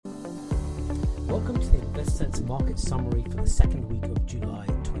Welcome to the InvestSense market summary for the second week of July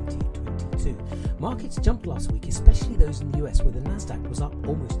 2022. Markets jumped last week, especially those in the US, where the Nasdaq was up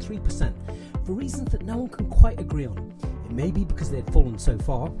almost 3% for reasons that no one can quite agree on. It may be because they had fallen so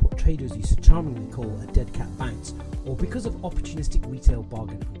far, what traders used to charmingly call a dead cat bounce, or because of opportunistic retail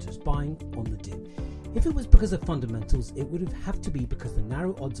bargain hunters buying on the dip. If it was because of fundamentals, it would have to be because the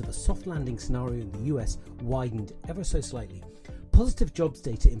narrow odds of a soft landing scenario in the US widened ever so slightly. Positive jobs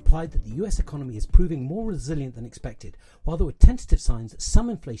data implied that the US economy is proving more resilient than expected, while there were tentative signs that some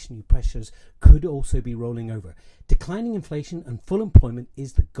inflationary pressures could also be rolling over. Declining inflation and full employment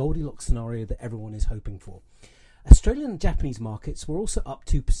is the Goldilocks scenario that everyone is hoping for. Australian and Japanese markets were also up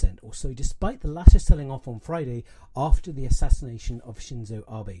 2% or so, despite the latter selling off on Friday after the assassination of Shinzo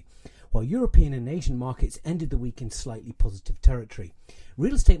Abe, while European and Asian markets ended the week in slightly positive territory.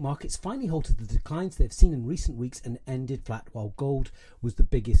 Real estate markets finally halted the declines they've seen in recent weeks and ended flat, while gold was the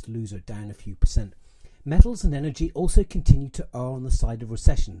biggest loser, down a few percent. Metals and energy also continue to err on the side of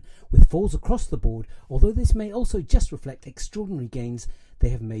recession, with falls across the board, although this may also just reflect extraordinary gains they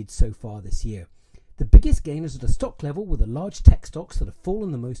have made so far this year. The biggest gainers at a stock level were the large tech stocks that have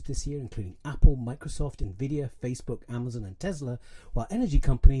fallen the most this year, including Apple, Microsoft, Nvidia, Facebook, Amazon and Tesla, while energy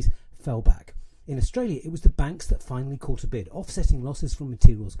companies fell back. In Australia, it was the banks that finally caught a bid, offsetting losses from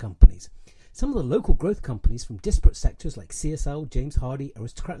materials companies. Some of the local growth companies from disparate sectors like CSL, James Hardie,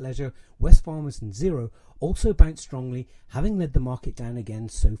 Aristocrat Leisure, Wesfarmers and Xero also bounced strongly, having led the market down again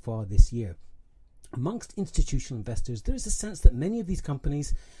so far this year. Amongst institutional investors, there is a sense that many of these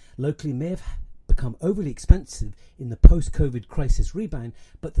companies locally may have become overly expensive in the post-COVID crisis rebound,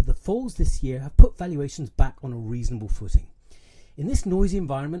 but that the falls this year have put valuations back on a reasonable footing. In this noisy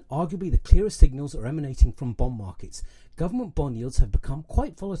environment, arguably the clearest signals are emanating from bond markets. Government bond yields have become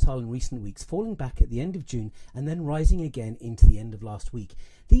quite volatile in recent weeks, falling back at the end of June and then rising again into the end of last week.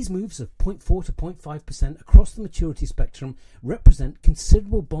 These moves of 0.4 to 0.5% across the maturity spectrum represent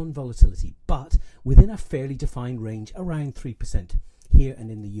considerable bond volatility, but within a fairly defined range around 3% here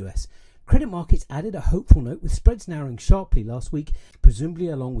and in the US. Credit markets added a hopeful note, with spreads narrowing sharply last week, presumably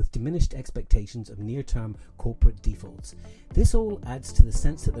along with diminished expectations of near-term corporate defaults. This all adds to the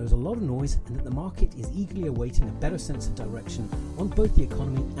sense that there is a lot of noise and that the market is eagerly awaiting a better sense of direction on both the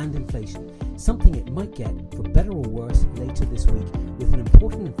economy and inflation, something it might get, for better or worse, later this week, with an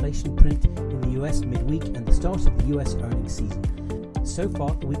important inflation print in the US midweek and the start of the US earnings season. So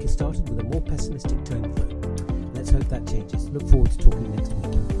far, the week has started with a more pessimistic tone though. Let's hope that changes. Look forward to talking next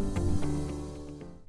week.